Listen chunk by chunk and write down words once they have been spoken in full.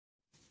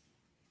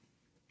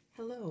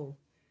Hello,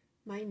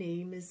 my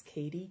name is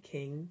Katie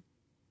King.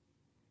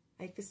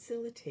 I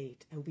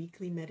facilitate a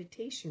weekly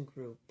meditation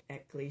group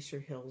at Glacier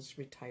Hills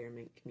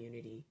Retirement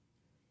Community.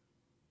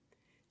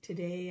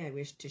 Today I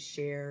wish to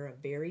share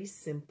a very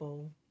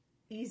simple,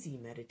 easy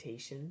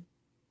meditation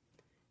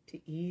to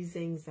ease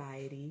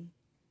anxiety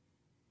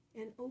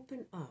and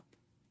open up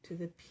to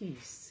the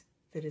peace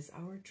that is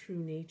our true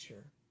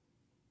nature.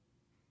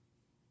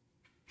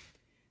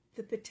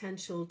 The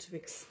potential to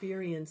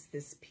experience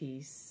this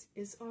peace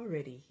is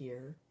already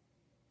here.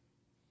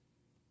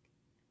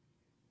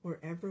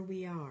 Wherever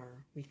we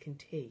are, we can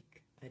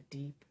take a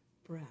deep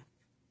breath.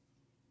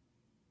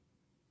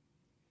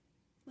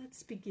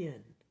 Let's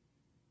begin.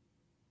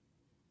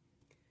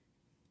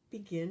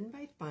 Begin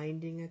by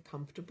finding a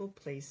comfortable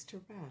place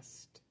to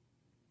rest.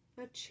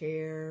 A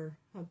chair,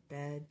 a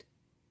bed,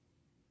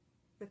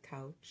 the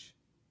couch.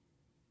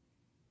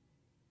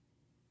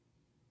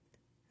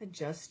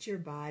 Adjust your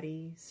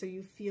body so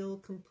you feel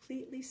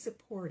completely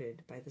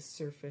supported by the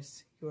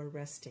surface you are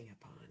resting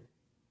upon.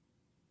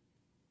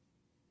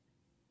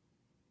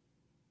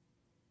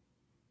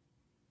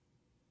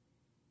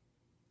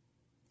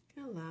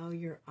 Allow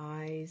your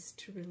eyes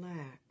to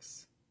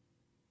relax,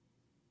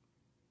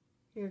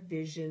 your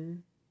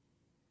vision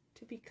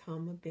to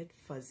become a bit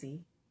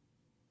fuzzy,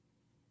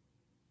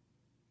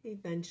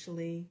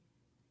 eventually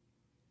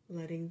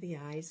letting the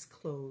eyes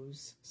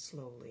close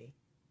slowly.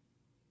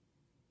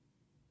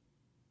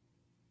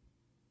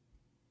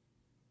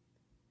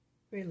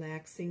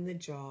 Relaxing the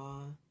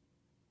jaw,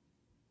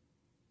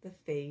 the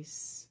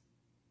face,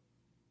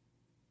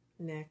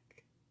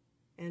 neck,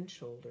 and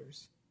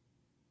shoulders.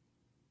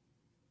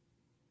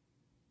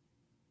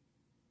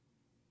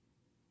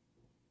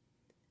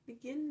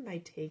 Begin by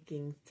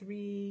taking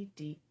 3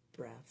 deep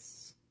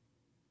breaths.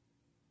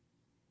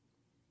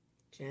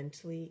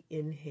 Gently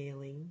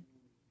inhaling,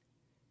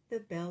 the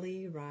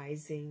belly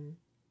rising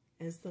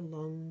as the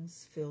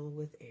lungs fill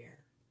with air.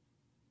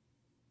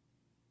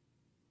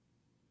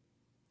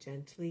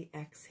 Gently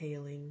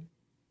exhaling,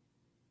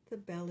 the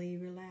belly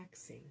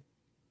relaxing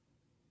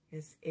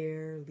as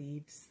air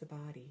leaves the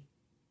body.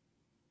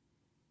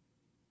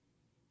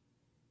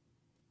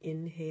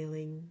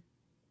 Inhaling,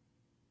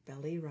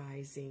 belly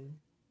rising,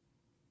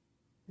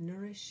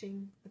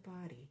 nourishing the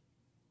body.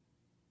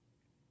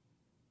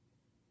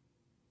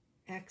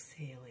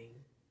 Exhaling,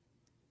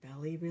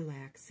 belly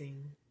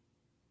relaxing,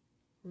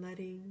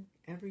 letting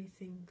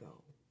everything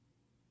go.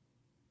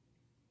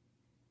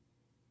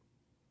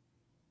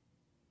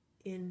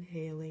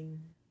 Inhaling,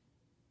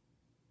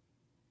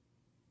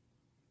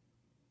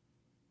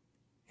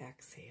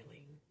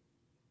 exhaling.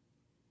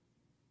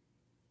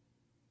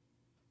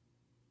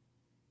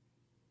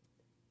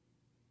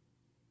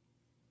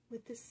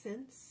 With a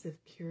sense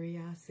of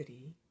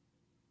curiosity,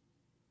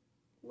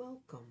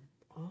 welcome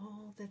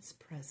all that's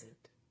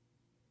present.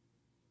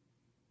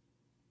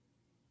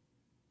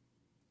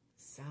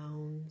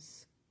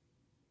 Sounds,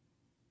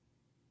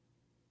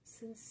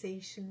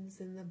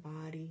 sensations in the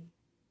body,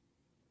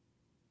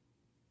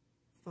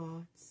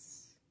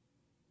 thoughts,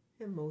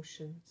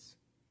 emotions.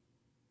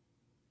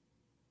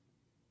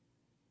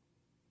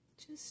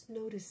 Just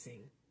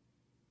noticing.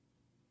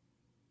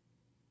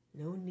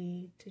 No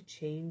need to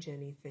change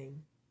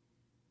anything.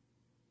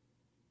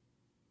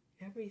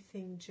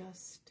 Everything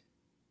just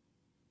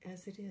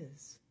as it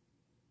is.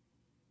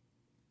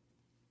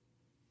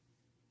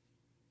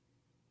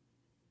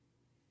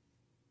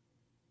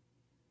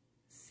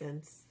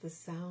 Sense the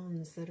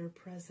sounds that are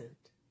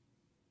present.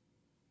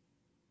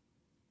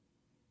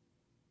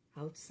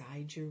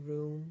 Outside your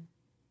room,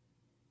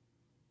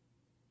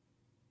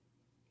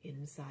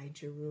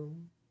 inside your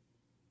room,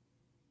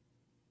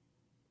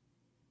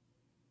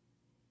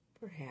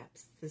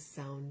 perhaps the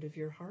sound of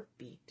your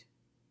heartbeat,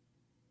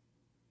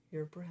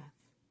 your breath.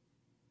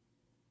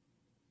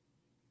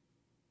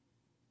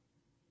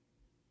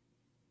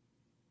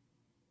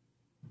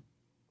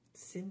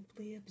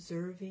 Simply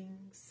observing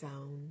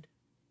sound,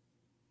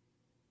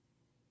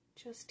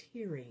 just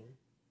hearing,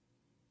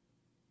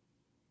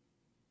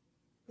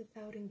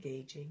 without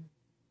engaging,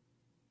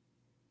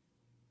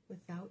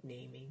 without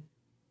naming.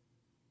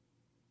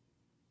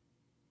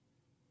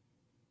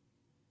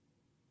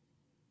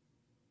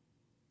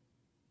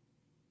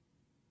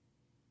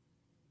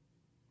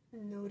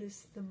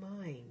 Notice the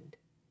mind,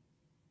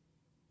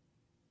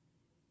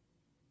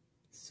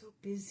 so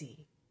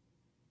busy,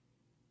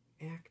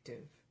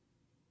 active.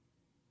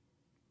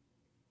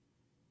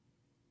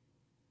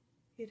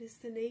 It is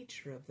the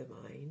nature of the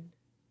mind,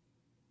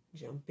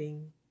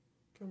 jumping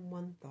from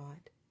one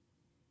thought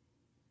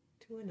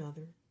to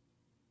another.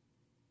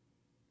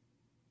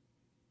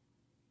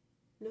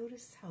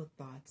 Notice how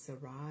thoughts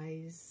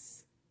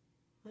arise,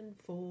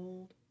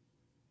 unfold,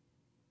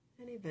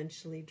 and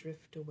eventually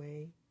drift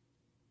away.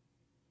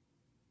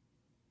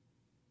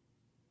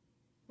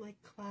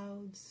 Like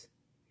clouds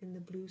in the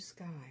blue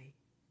sky,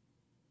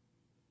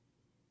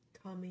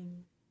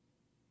 coming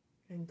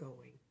and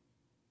going.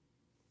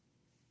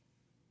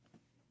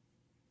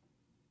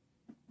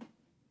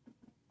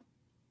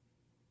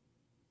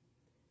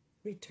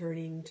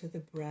 Returning to the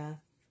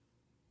breath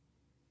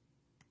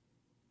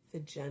the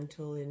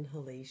gentle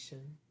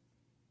inhalation,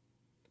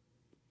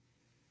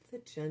 the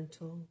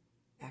gentle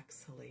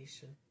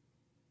exhalation.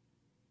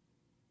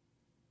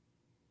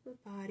 The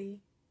body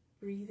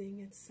breathing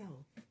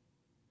itself.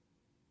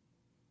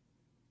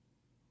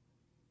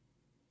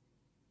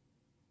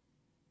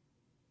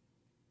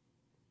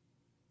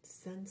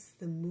 Sense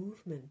the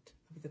movement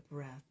of the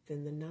breath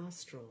in the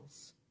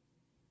nostrils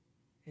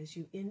as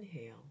you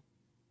inhale.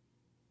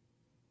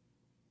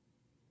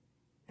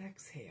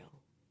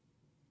 Exhale.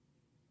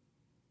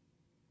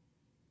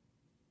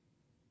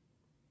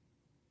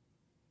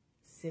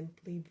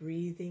 Simply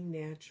breathing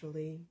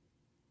naturally.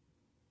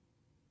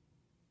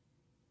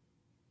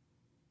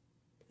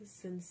 The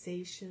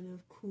sensation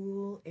of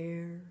cool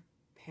air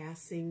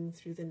passing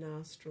through the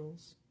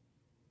nostrils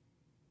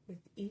with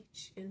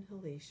each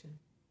inhalation.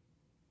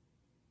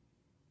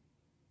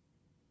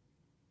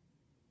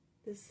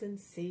 The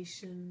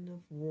sensation of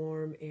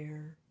warm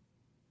air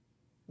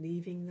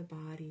leaving the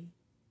body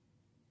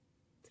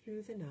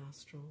through the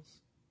nostrils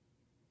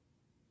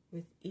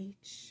with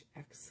each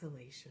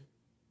exhalation.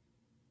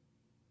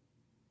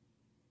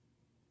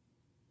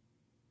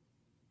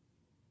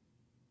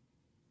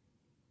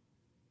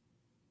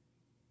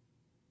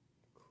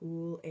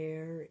 Cool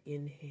air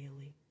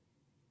inhaling.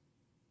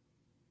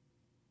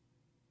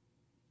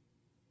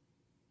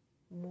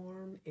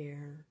 Warm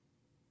air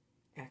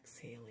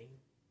exhaling.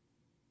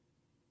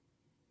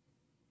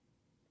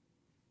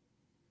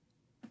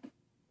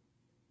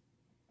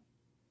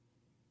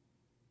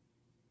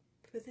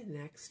 For the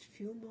next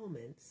few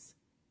moments,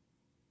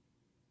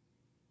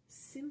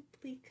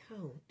 simply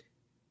count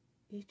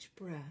each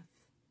breath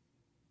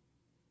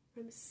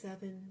from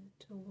 7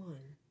 to 1.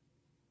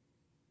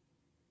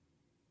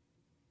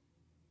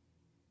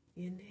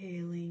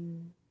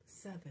 Inhaling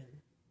 7.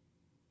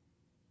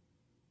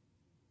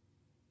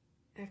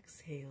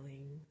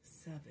 Exhaling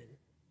 7.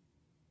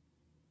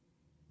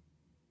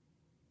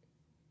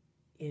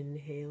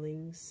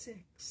 Inhaling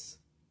 6.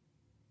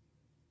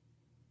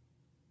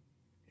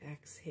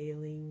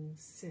 Exhaling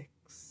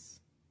 6.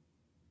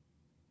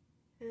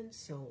 And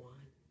so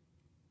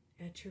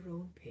on, at your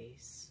own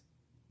pace.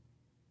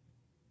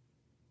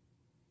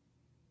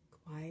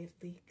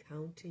 Quietly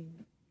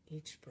counting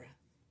each breath.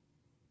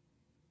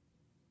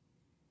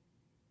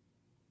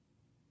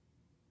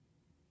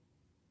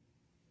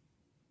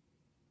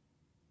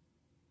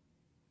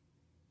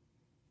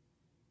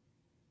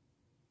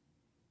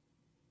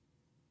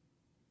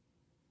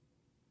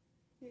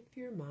 If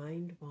your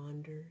mind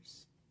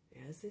wanders,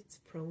 as it's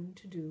prone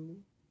to do,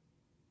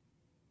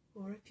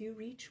 or if you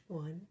reach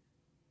 1,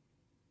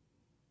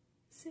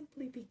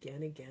 simply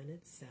begin again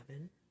at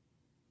 7,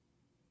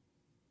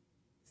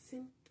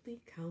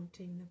 simply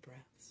counting the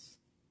breaths.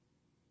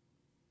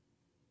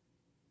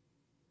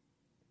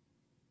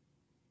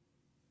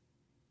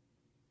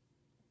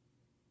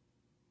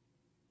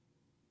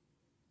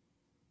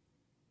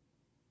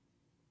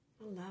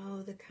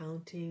 Allow the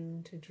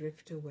counting to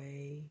drift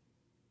away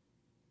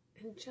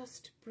and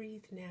just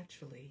breathe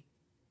naturally.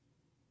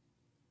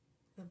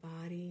 The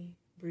body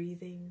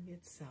breathing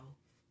itself.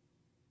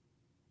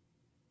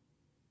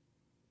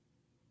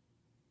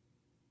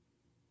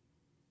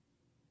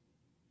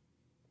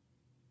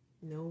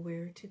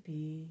 Nowhere to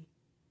be,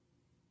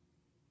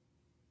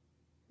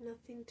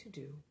 nothing to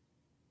do.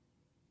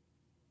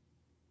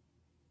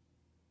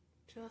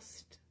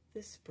 Just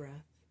this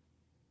breath,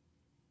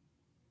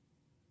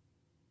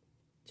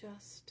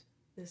 just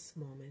this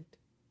moment.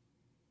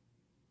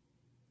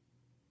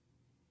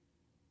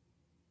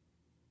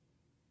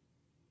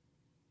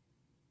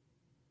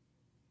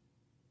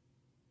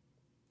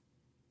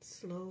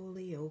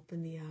 Slowly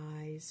open the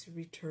eyes,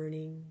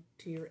 returning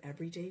to your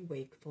everyday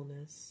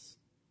wakefulness.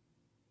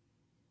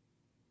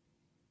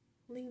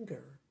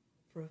 Linger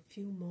for a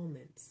few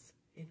moments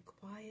in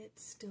quiet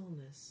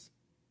stillness,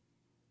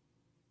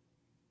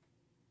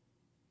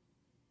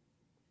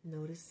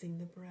 noticing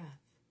the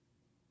breath.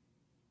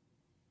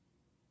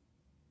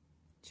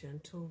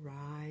 Gentle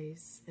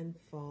rise and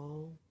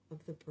fall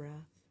of the breath.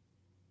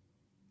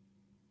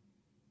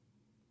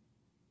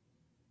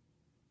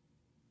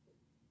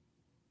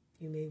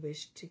 You may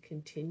wish to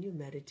continue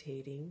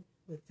meditating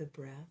with the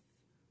breath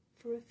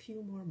for a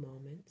few more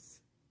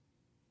moments.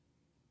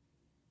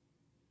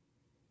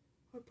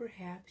 Or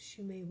perhaps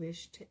you may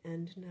wish to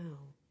end now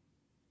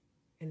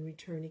and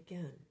return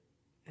again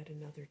at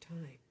another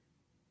time.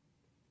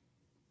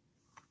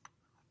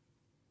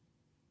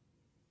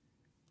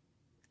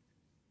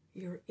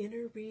 Your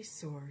inner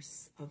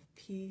resource of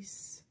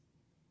peace,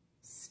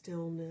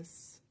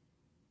 stillness,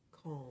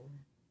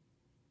 calm,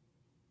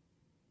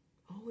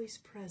 always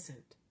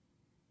present,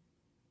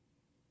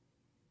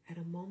 at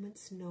a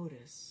moment's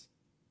notice,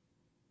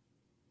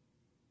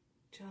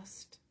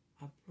 just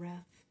a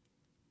breath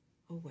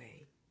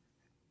away.